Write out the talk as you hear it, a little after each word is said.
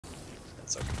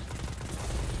It's okay.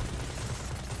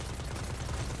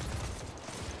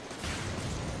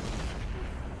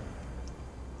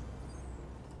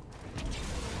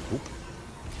 Oop.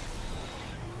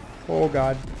 Oh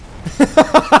god.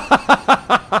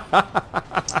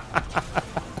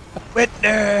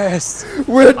 Witness!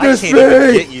 Witness I can't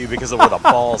even me! get you because of where the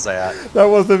ball's at. That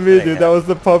wasn't me, That ain't dude. That was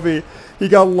the puppy. He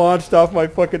got launched off my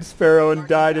fucking sparrow and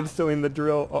died instantly in the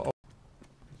drill. Uh-oh.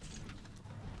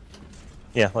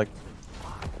 Yeah, like,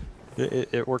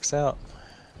 it works out.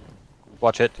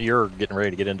 Watch it. You're getting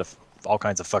ready to get into all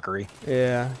kinds of fuckery.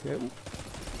 Yeah.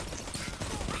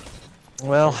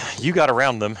 Well, you got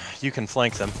around them. You can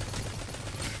flank them.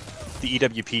 The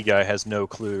EWP guy has no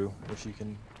clue if you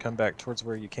can come back towards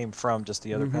where you came from, just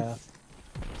the other path.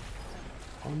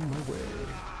 On my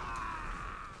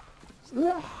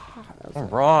way.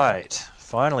 Alright.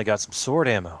 Finally got some sword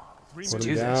ammo. Let's Put do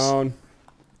him this. down.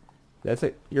 That's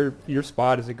it. Your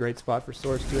spot is a great spot for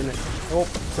swords, too, isn't it? Oh,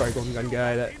 sorry, golden gun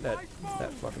guy. That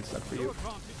fucking sucked for you.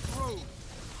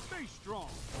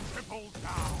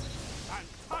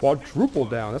 Quadruple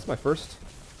down. That's my first.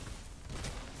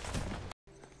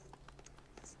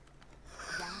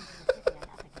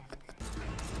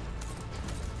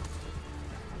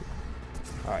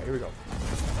 Alright, here we go.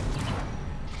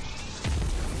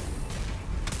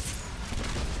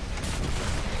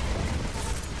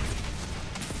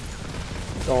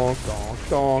 Donk, donk,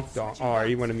 donk, donk. Alright,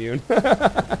 he went immune.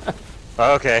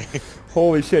 Okay.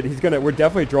 Holy shit, we're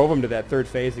definitely drove him to that third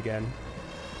phase again.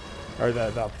 Or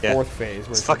the fourth phase. Where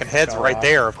His fucking head's right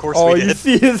there, of course we did. Oh, you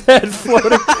see his head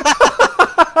floating.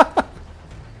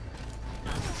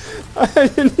 I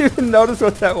didn't even notice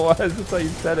what that was until you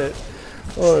said it.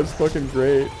 Oh, it's fucking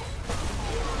great.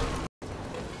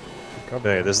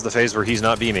 Okay, this is the phase where he's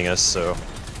not beaming us, so...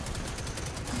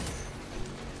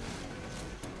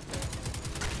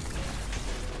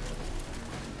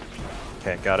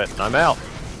 Okay, got it. I'm out.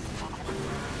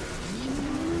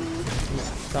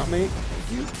 Stop me.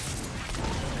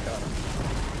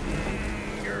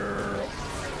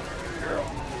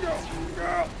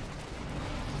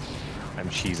 I'm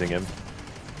cheesing him.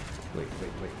 Wait.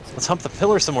 Let's hump the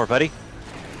pillar some more, buddy.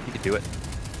 You can do it.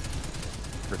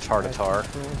 Retardatar.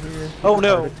 Oh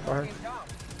no!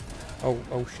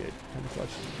 Oh shit. I'm clutch.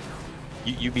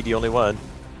 You be the only one.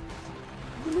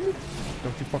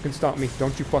 Don't you fucking stop me.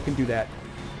 Don't you fucking do that.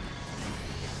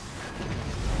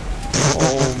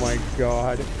 Oh my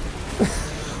god.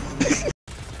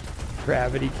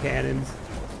 Gravity cannons.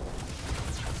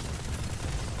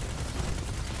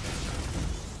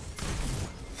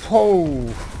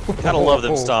 Oh! Gotta love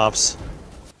them stomps.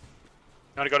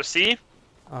 You wanna go to C?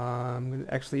 I'm gonna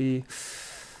actually...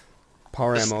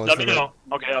 Power Just ammo is let me know.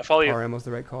 Okay, I'll follow you. Power ammo's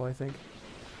the right call, I think.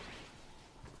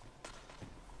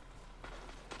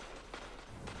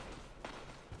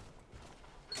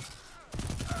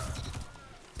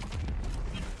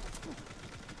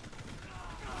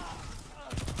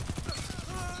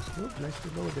 Oh, nice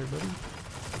reload there, buddy.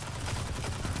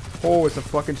 Oh, it's a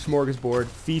fucking smorgasbord.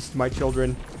 Feast, my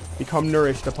children. Become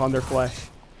nourished upon their flesh.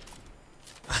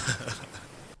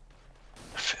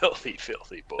 Filthy,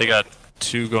 filthy boy. They got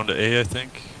 2 going to A, I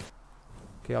think.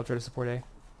 Okay, I'll try to support A.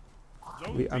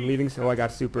 I'm leaving, so I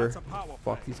got super.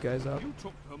 Fuck these guys up. You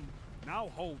took them, now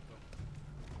hold them.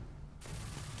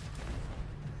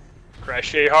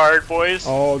 Crash A hard, boys.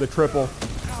 Oh, the triple.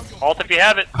 Alt if you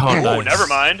have it. Oh, nice. Never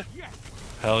mind.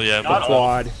 Hell yeah. Not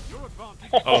Quad.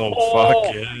 Oh,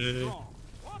 fuck yeah.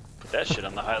 Put that shit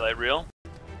on the highlight reel.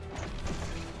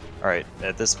 Alright,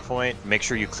 at this point, make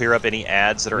sure you clear up any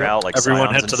ads that are out, like Everyone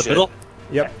scions head and to the shit. middle.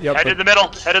 Yep. Head in the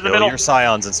middle. Head in the Go middle. your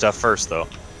scions and stuff first, though.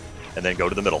 And then go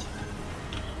to the middle.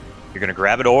 You're gonna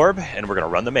grab an orb, and we're gonna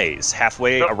run the maze.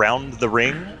 Halfway around the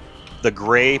ring, the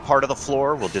gray part of the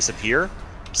floor will disappear.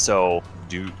 So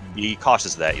be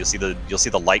cautious of that. You'll see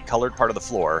the light-colored part of the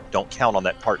floor. Don't count on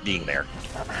that part being there.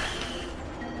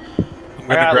 I'm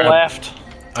gonna grab left.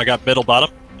 I got middle bottom.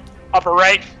 Upper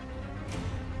right.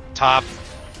 Top.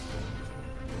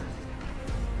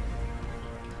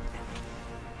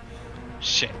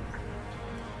 Shit.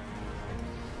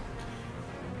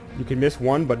 You can miss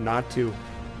one, but not two.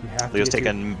 You have Leo's to get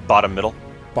taking bottom middle. two.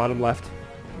 Bottom left.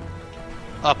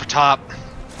 Upper top.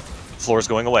 Floor's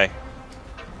going away.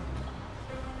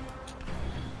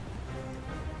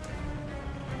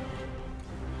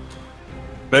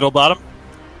 Middle bottom.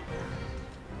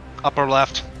 Upper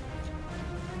left.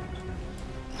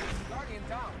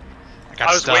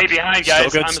 I was way behind, guys.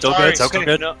 Still good, I'm still sorry. good, still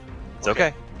good. No. It's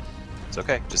okay. It's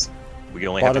okay. Just we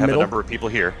only have Bottom to have middle. a number of people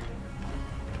here.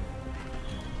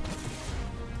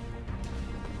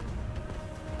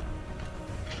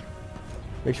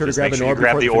 Make sure Just to grab make an sure you orb.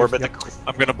 grab before the orb at finish. the. Yep.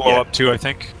 I'm gonna blow Yeah. up too, I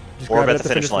think. Just Orb grab it at the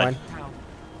finish line.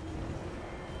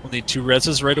 We'll need 2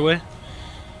 reses right away.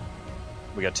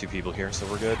 We got 2 people here, so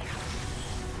we're good.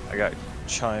 I got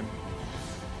Chime.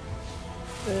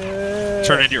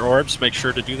 Turn in your orbs, make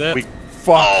sure to do that. We-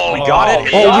 Fuck. We got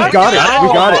it. Oh, we got it. We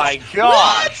got it. Oh my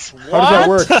god! How does that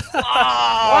work?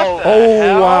 Oh,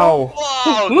 Oh, wow.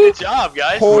 Whoa, good job,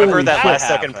 guys. Holy Whoever that shit. last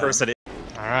second person.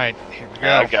 Alright, here we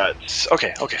Yeah, I go. got.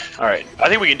 Okay, alright. I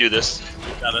think we can do this.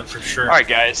 Got it for sure. Alright,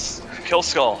 guys. Kill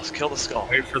skulls. Kill the skull.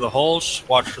 Wait for the holes.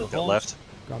 Watch for the Go holes. left.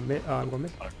 I'm going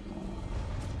mid.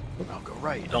 I'll go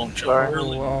right. Don't jump Sorry.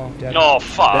 early. Oh, Dad. No,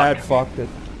 fuck. Dad fucked it.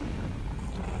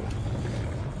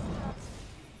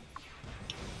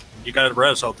 You got a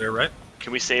res out there, right?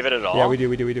 Can we save it at all? Yeah, we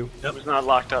do. It's not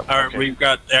locked up. Alright, Okay. we've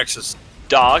got access.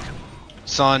 Dog.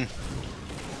 Sun.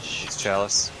 It's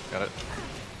Chalice. Got it.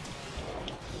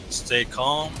 Stay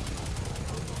calm.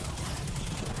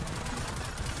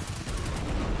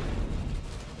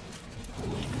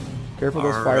 Careful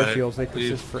those fire Alright, shields. They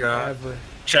we've persist got- forever.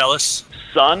 Chalice.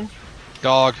 Sun.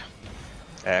 Dog.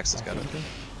 Axe has got it.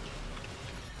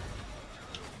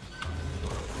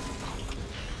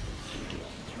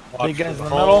 Watch Big guys for in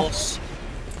the middle. holes.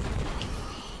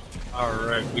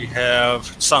 Alright, we have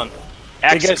Sun. Big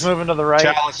Axis. guys moving to the right.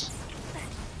 Chalice.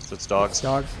 So it's dogs.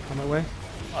 Dogs on my way.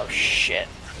 Oh shit.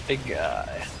 Big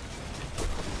guy.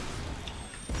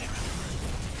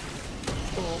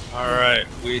 Alright,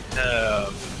 we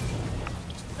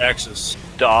have Axis.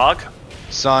 Dog.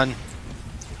 Sun.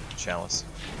 Chalice.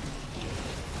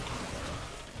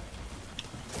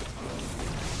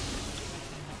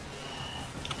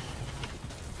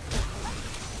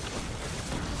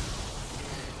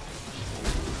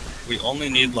 We only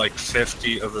need like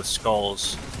 50 of the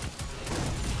skulls.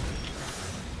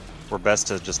 We're best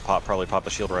to just probably pop the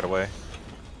shield right away.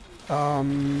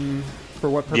 For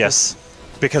what purpose? Yes,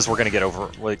 because we're gonna get over.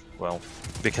 Like, well,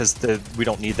 because we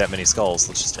don't need that many skulls.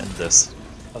 Let's just end this.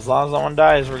 As long as no one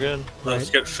dies, we're good. Let's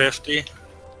get 50.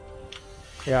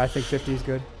 Yeah, I think 50 is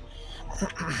good.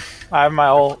 I have my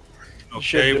ult. Okay,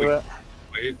 Should do we it.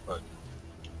 wait, but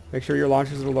Make sure your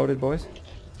launchers are loaded, boys.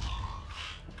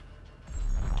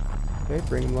 Okay,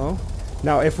 bring him low.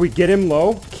 Now, if we get him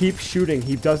low, keep shooting.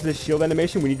 He does this shield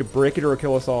animation. We need to break it or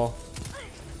kill us all.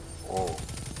 Oh.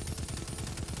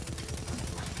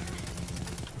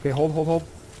 Okay, hold.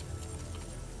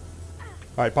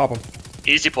 Alright, pop him.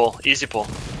 Easy pull. Easy pull.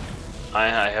 I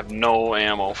have no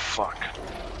ammo. Fuck.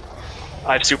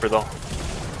 I have super though.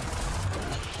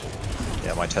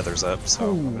 Yeah, my tether's up,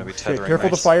 so I'm gonna be Okay, tethering. careful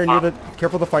nice. the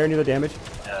fire near the damage.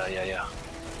 Yeah.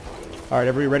 Alright,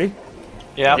 everybody ready?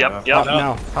 Yeah. Yep. Pop Yep.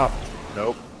 now. Pop.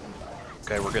 Nope.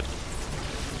 Okay, we're good.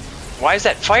 Why is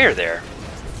that fire there?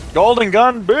 Golden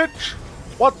gun, bitch.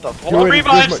 What the fuck? Do it.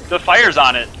 Revives. The fire's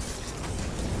on it.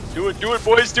 Do it,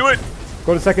 boys. Do it.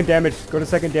 Go to second damage. Go to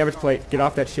second damage plate. Get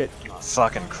off that shit.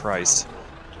 Fucking Christ.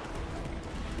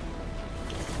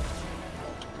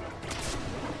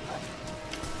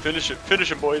 Finish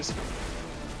it, boys.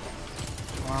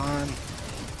 Come on.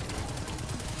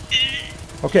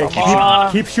 Okay,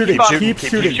 on. keep shooting. Keep Keep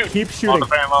shooting, shooting. keep Keep out shooting.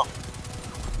 of ammo.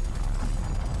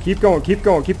 Keep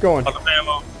going. Out of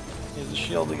ammo. Use the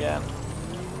shield again.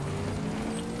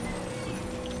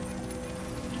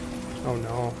 Oh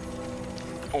no.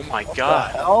 Oh my The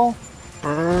god. hell?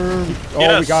 Oh,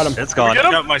 Yes. we got him. It's gone. get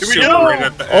him? Got my Did we super get him? right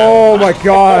at the end. Oh my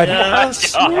god.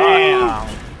 Yes. Damn.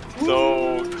 Damn.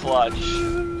 So clutch.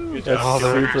 Good That's job.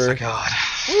 super. God.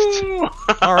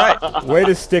 All right. Way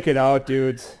to stick it out,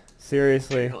 dudes.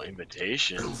 Seriously. Real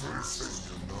invitation.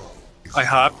 I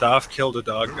hopped off, killed a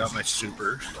dog, got my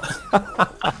super.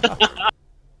 The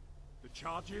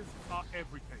charges are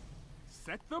everything.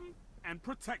 Set them and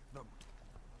protect them.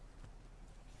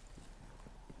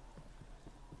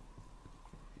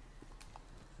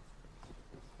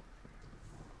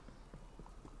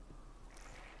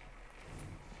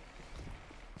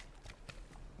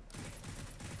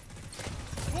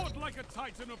 Fought like a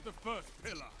titan of the first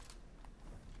pillar.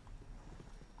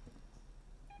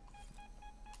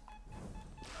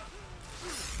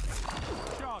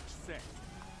 Charge set.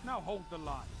 Now hold the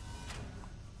line.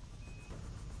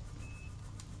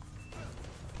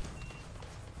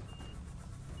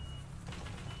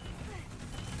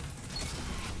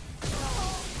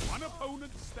 One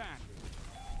opponent standing.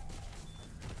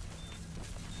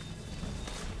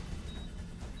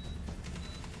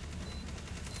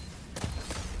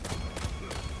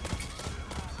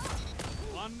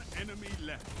 One enemy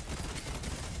left.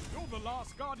 You're the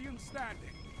last guardian standing.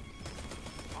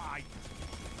 Fight.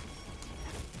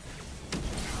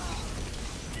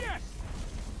 Yes!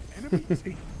 Enemy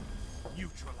team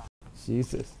neutralized.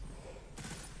 Jesus.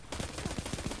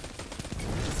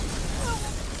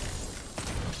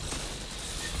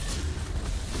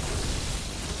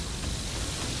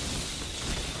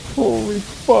 Holy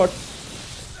fuck.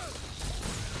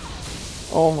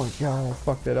 Oh my god, I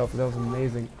fucked that up. That was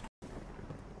amazing.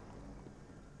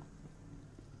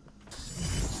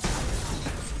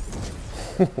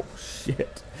 Oh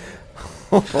shit.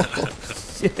 Oh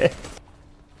shit.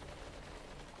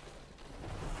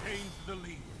 Gains the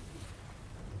lead.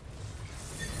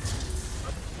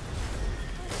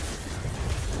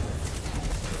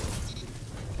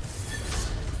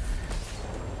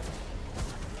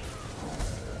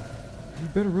 You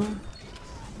better run.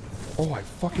 Oh, I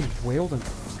fucking whaled him.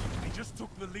 He just took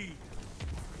the lead.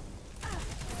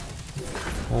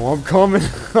 Oh, I'm coming.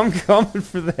 I'm coming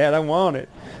for that. I want it.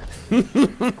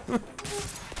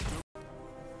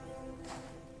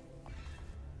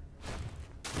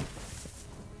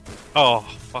 Oh,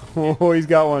 fuck. Oh, he's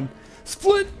got one.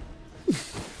 Split!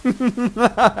 Oh,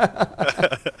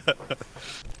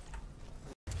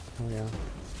 yeah.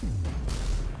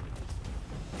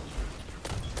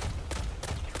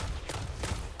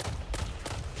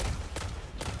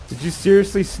 Did you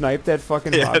seriously snipe that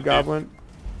fucking Yeah, hobgoblin?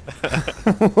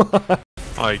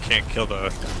 Oh, you can't kill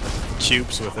the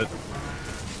cubes with it.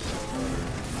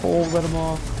 Oh, let him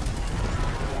off.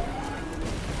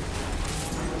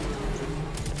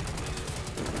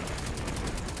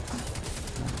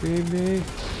 Baby.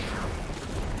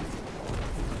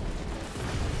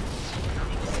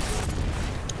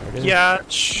 Yeah.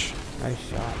 Nice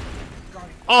shot.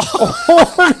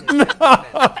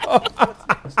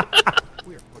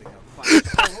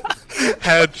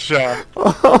 Headshot.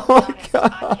 Oh my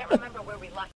god.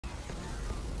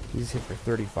 These hit for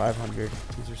 3,500.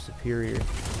 These are superior.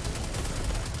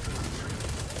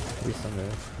 At least on the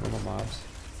normal mobs.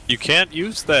 You can't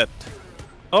use that.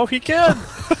 Oh, he can.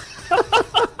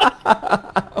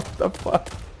 What the fuck?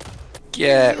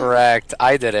 Get wrecked.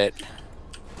 I did it.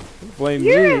 Blame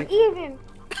You're me. even.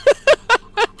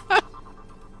 I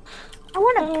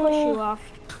want to push you off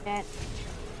that.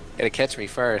 Gotta catch me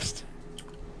first.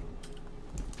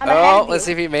 I'm ahead Oh, of let's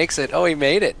see you. if he makes it. Oh, he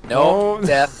made it. No, No.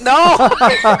 death. No!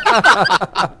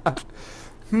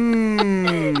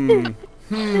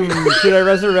 Should I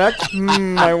resurrect?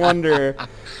 I wonder.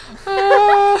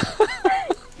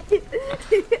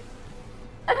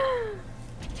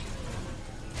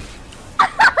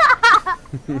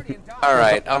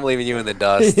 Alright, I'm leaving you in the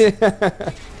dust.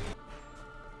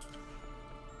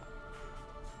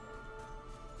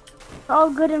 All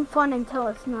good and fun until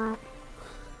it's not.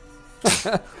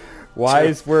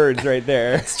 Wise words right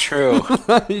there. It's true.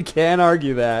 You can't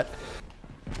argue that.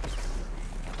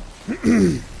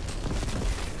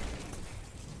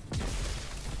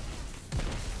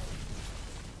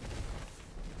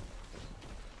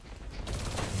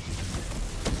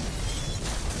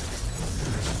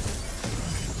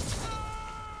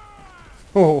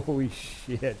 Holy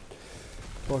shit.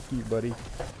 Fuck you, buddy.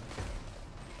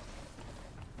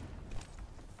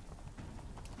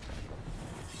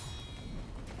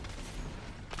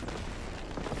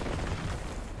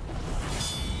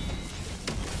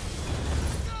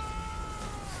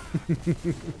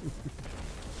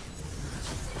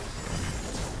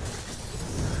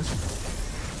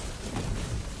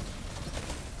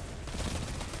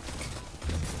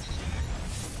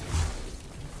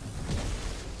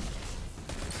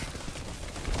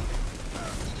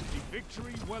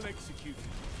 Victory well executed.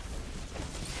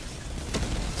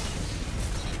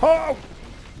 Oh!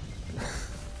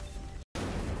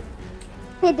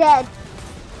 Hey, Dad.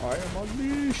 I am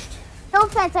unleashed. No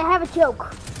offense, I have a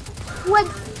joke. When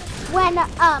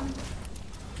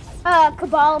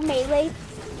Cabal melee,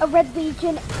 a Red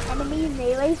Legion enemy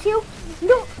melees you,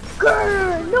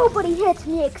 nobody hits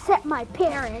me except my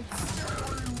parents.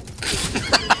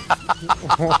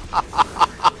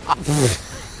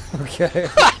 Okay.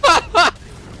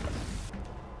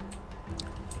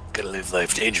 Gotta live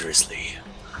life dangerously.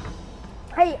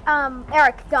 Hey,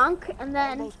 Eric, dunk, and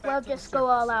then we'll just go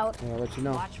all out. Yeah, I'll let you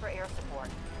know. Watch for air support.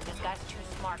 This guy's too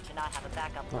smart to not have a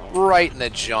backup plan. Right in the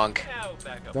junk.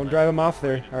 Don't drive him off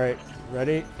there. Alright,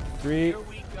 ready? 3,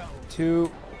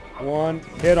 2, 1,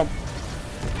 hit him.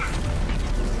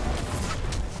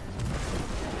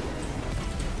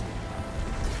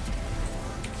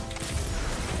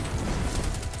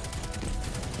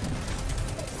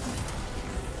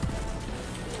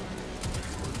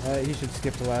 He should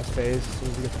skip the last phase as soon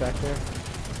as he gets back there.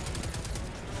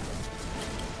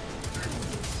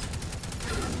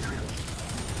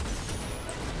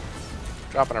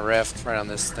 Dropping a rift right on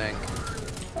this thing.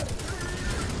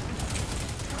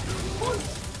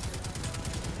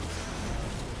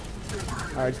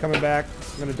 Alright, he's coming back.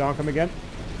 I'm gonna donk him again.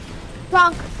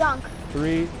 Dunk, dunk.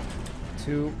 3,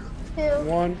 2, 2.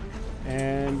 1,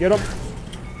 and get him.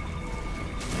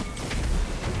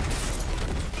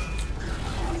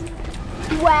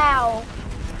 Wow.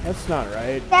 That's not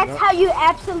right. That's Nope. how you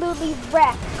absolutely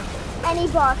wreck any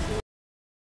boss.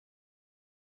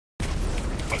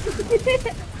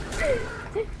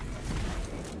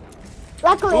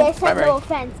 Luckily, Cool. I said Primary. no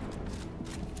offense.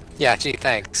 Yeah, gee,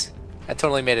 thanks. That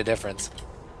totally made a difference.